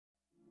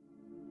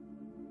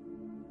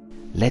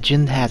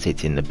Legend has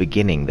it in the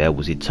beginning there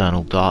was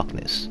eternal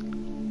darkness.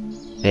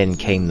 Then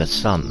came the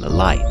sun, the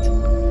light,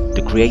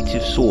 the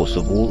creative source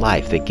of all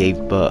life that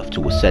gave birth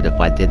to a set of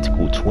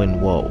identical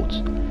twin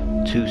worlds,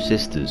 two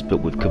sisters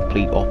but with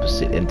complete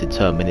opposite and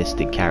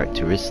deterministic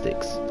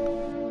characteristics.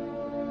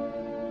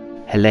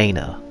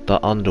 Helena,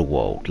 the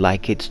Underworld,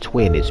 like its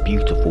twin, is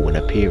beautiful in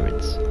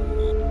appearance,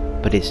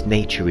 but its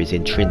nature is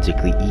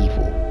intrinsically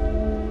evil,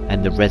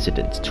 and the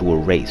resident to a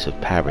race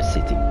of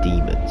parasitic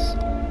demons.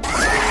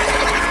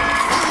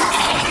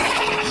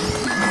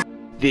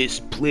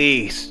 This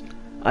place,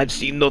 I've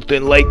seen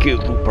nothing like it,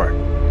 Rupert.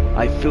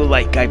 I feel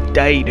like I've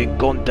died and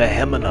gone to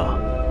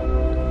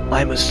Hemina.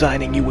 I'm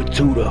assigning you a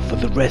tutor for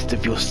the rest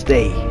of your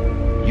stay.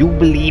 You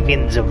believe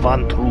in the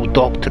one true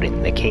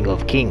doctrine, the King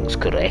of Kings,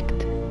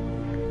 correct?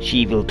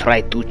 She will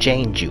try to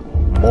change you,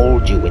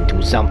 mold you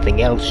into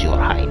something else, Your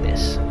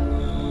Highness.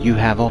 You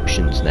have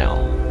options now,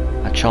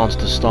 a chance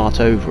to start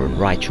over and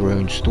write your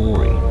own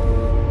story.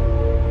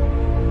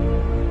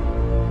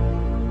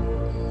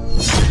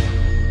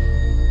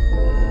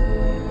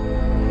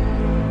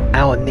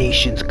 Our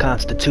nation's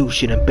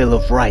Constitution and Bill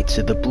of Rights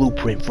are the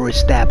blueprint for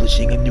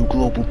establishing a new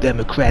global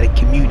democratic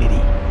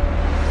community.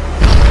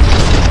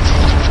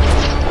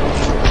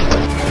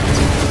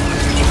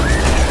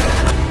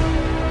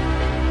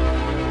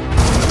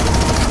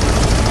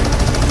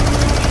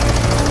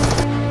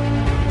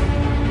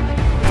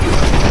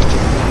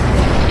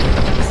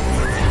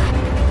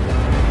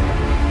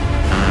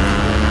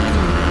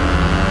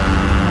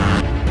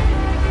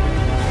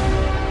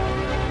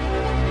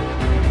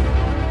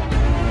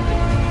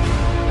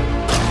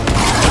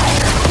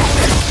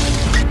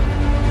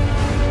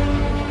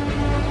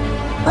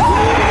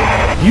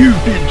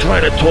 You've been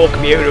trying to talk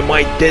me out of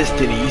my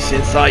destiny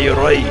since I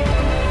arrived.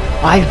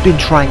 I've been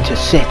trying to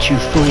set you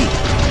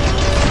free.